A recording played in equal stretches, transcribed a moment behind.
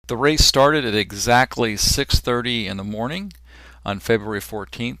The race started at exactly 6:30 in the morning on February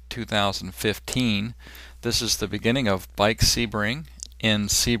 14th, 2015. This is the beginning of Bike Sebring in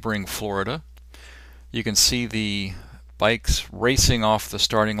Sebring, Florida. You can see the bikes racing off the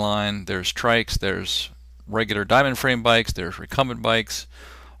starting line. There's trikes, there's regular diamond frame bikes, there's recumbent bikes,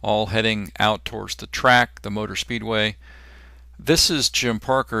 all heading out towards the track, the motor speedway. This is Jim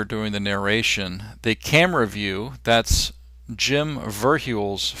Parker doing the narration. The camera view, that's Jim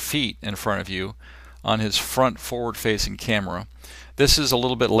Verheule's feet in front of you on his front forward-facing camera. This is a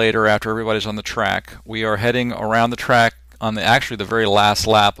little bit later after everybody's on the track. We are heading around the track on actually the very last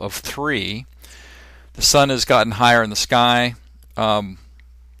lap of 3. The sun has gotten higher in the sky. You're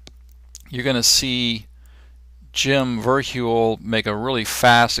going to see Jim Verheule make a really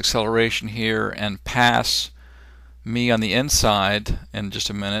fast acceleration here and pass me on the inside in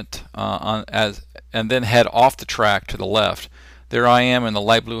just a minute, and then head off the track to the left. There I am in the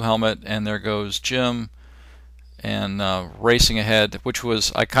light blue helmet, and there goes Jim, and racing ahead, which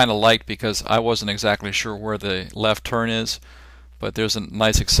was I kind of liked because I wasn't exactly sure where the left turn is, but there's a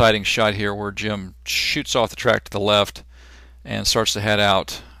nice exciting shot here where Jim shoots off the track to the left and starts to head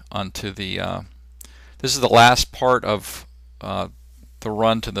out onto the this is the last part of the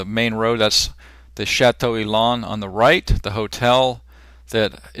run to the main road. That's the Chateau Elan on the right, the hotel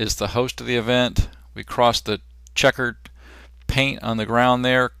that is the host of the event. We crossed the checkered paint on the ground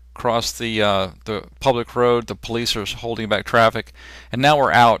there, crossed the public road. The police are holding back traffic, and now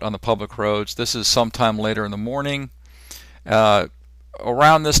we're out on the public roads. This is sometime later in the morning.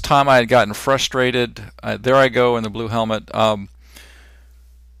 Around this time I had gotten frustrated. There I go in the blue helmet.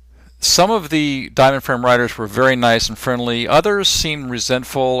 Some of the diamond frame riders were very nice and friendly. Others seemed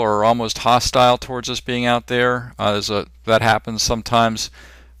resentful or almost hostile towards us being out there. That happens sometimes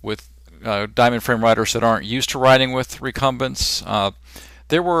with diamond frame riders that aren't used to riding with recumbents.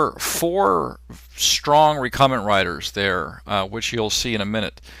 There were 4 strong recumbent riders there, which you'll see in a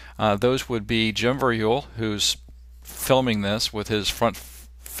minute. Those would be Jim Verheule, who's filming this with his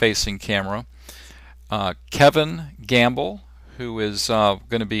front-facing camera, Kevin Gamble, who is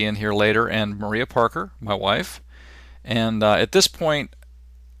going to be in here later, and Maria Parker, my wife. And at this point,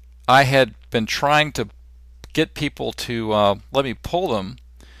 I had been trying to get people to let me pull them,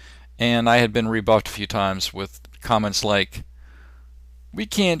 and I had been rebuffed a few times with comments like, "We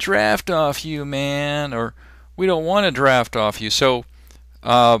can't draft off you, man," or "We don't want to draft off you." So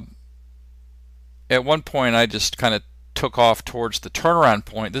at one point, I just kind of took off towards the turnaround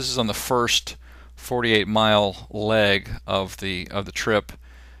point. This is on the first 48-mile leg of the trip,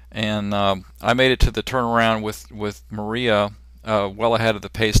 and I made it to the turnaround with Maria well ahead of the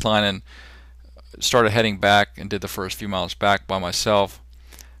pace line, and started heading back and did the first few miles back by myself.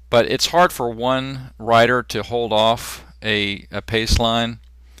 But it's hard for one rider to hold off a pace line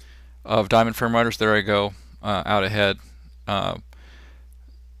of diamond frame riders. There I go out ahead.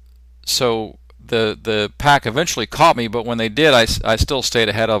 So the pack eventually caught me, but when they did, I still stayed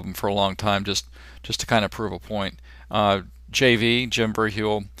ahead of them for a long time, just to kind of prove a point. JV, Jim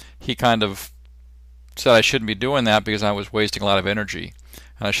Verheule, he kind of said I shouldn't be doing that because I was wasting a lot of energy,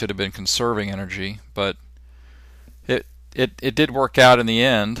 and I should have been conserving energy. But it did work out in the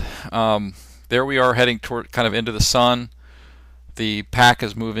end. There we are heading toward kind of into the sun. The pack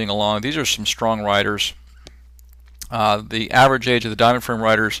is moving along. These are some strong riders. The average age of the diamond frame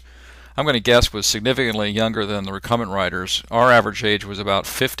riders, I'm going to guess, was significantly younger than the recumbent riders. Our average age was about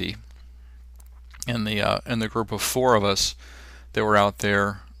 50 in the group of 4 of us that were out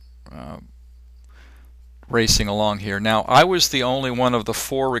there racing along here. Now, I was the only one of the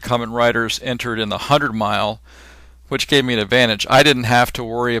 4 recumbent riders entered in the 100-mile, which gave me an advantage. I didn't have to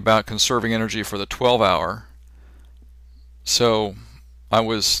worry about conserving energy for the 12-hour, so I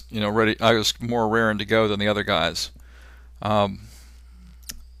was, ready. I was more raring to go than the other guys.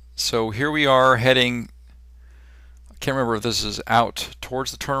 So here we are heading, I can't remember if this is out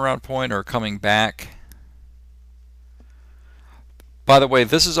towards the turnaround point or coming back. By the way,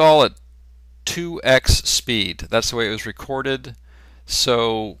 this is all at 2x speed. That's the way it was recorded.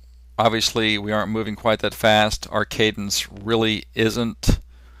 So obviously we aren't moving quite that fast. Our cadence really isn't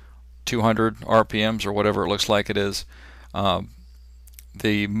 200 RPMs or whatever it looks like it is.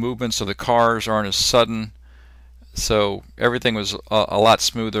 The movements of the cars aren't as sudden. So everything was a lot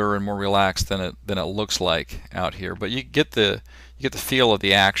smoother and more relaxed than it looks like out here. But you get the feel of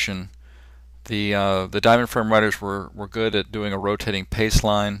the action. The diamond frame riders were good at doing a rotating pace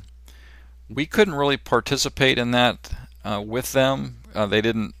line. We couldn't really participate in that with them.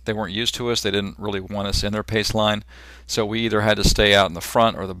 They weren't used to us. They didn't really want us in their pace line. So we either had to stay out in the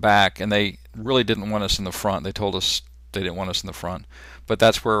front or the back, and they really didn't want us in the front. They told us they didn't want us in the front. but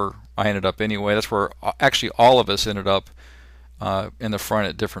that's where I ended up anyway. That's where actually all of us ended up in the front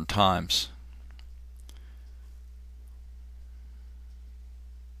at different times.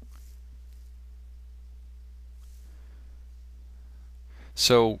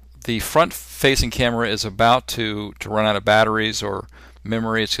 So the front-facing camera is about to run out of batteries or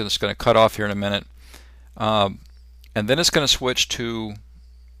memory. It's just going to cut off here in a minute. And then it's going to switch to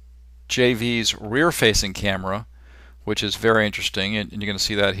JV's rear-facing camera, which is very interesting, and you're going to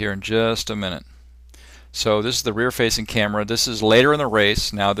see that here in just a minute. So this is the rear-facing camera. This is later in the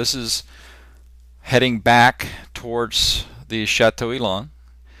race. Now this is heading back towards the Chateau Elan.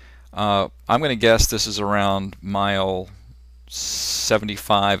 I'm going to guess this is around mile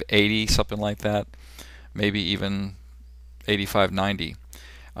 75, 80, something like that, maybe even 85, 90.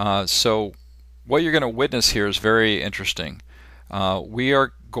 So what you're going to witness here is very interesting. We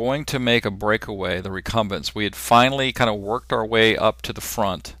are going to make a breakaway, the recumbents. We had finally kind of worked our way up to the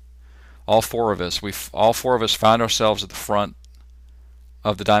front. All four of us found ourselves at the front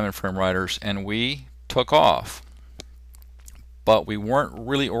of the Diamond Frame Riders, and we took off. But we weren't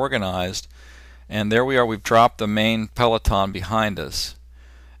really organized, and there we are. We've dropped the main peloton behind us,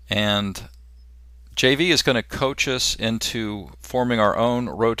 and JV is going to coach us into forming our own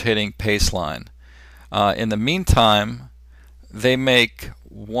rotating paceline. In the meantime, they make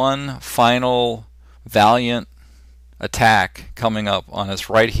one final valiant attack coming up on us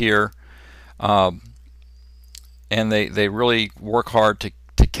right here, and they really work hard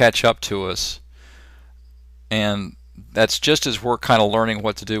to catch up to us, and that's just as we're kind of learning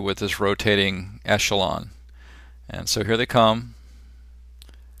what to do with this rotating echelon. And so here they come,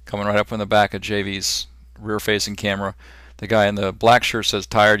 coming right up in the back of JV's rear-facing camera. The guy in the black shirt says,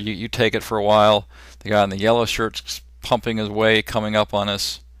 "Tired, you take it for a while." The guy in the yellow shirt's pumping his way, coming up on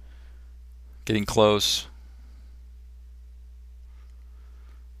us, getting close.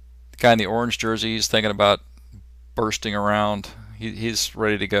 The guy in the orange jersey is thinking about bursting around. He's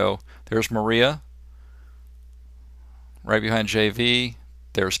ready to go. There's Maria, right behind JV.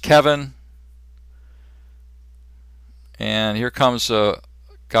 There's Kevin. And here comes a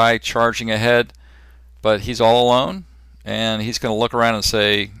guy charging ahead, but he's all alone. And he's going to look around and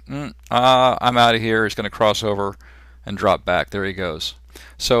say, I'm out of here. He's going to cross over and drop back. There he goes.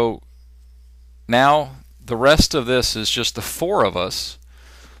 So now the rest of this is just the four of us.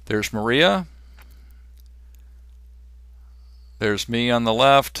 There's Maria. There's me on the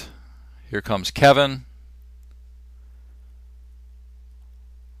left. Here comes Kevin.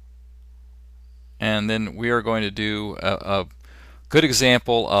 And then we are going to do a good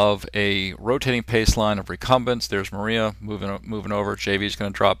example of a rotating paceline of recumbents. There's Maria moving over. JV's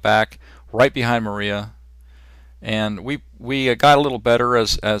going to drop back right behind Maria. And we got a little better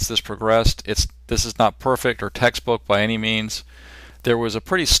as this progressed. This is not perfect or textbook by any means. There was a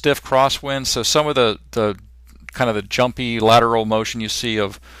pretty stiff crosswind, so some of the kind of the jumpy lateral motion you see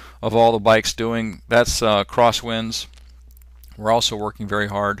of all the bikes doing, that's crosswinds. We're also working very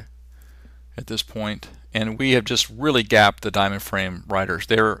hard at this point, and we have just really gapped the Diamond Frame Riders.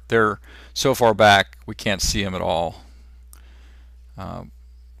 They're so far back we can't see them at all.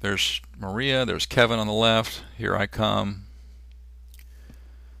 There's Maria, there's Kevin on the left. Here I come.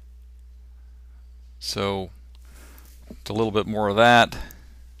 So it's a little bit more of that.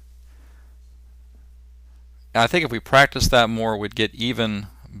 I think if we practiced that more, we'd get even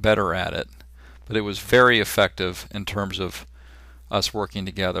better at it. But it was very effective in terms of us working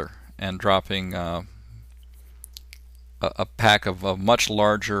together and dropping a pack of much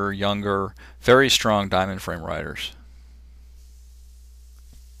larger, younger, very strong Diamond Frame Riders.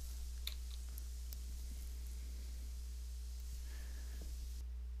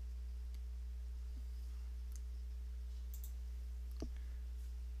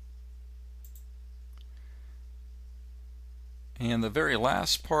 And the very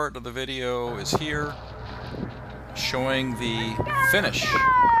last part of the video is here, showing the finish.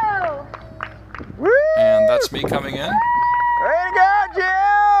 Woo! And that's me coming in. Way to go,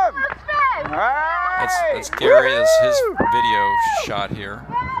 Jim! All right. That's Gary as his video shot here.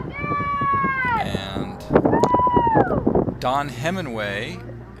 And Don Hemingway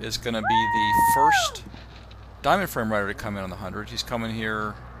is going to be the first Diamond Frame Rider to come in on the 100. He's coming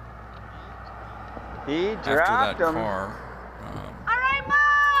here He after dropped that him. car. All right,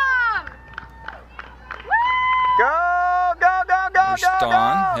 Mom! Go, go, go, go, There's go,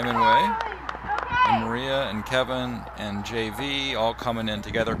 Don go. Hemingway, Okay. and Maria and Kevin and JV all coming in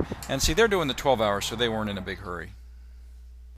together. And see, they're doing the 12 hours, so they weren't in a big hurry.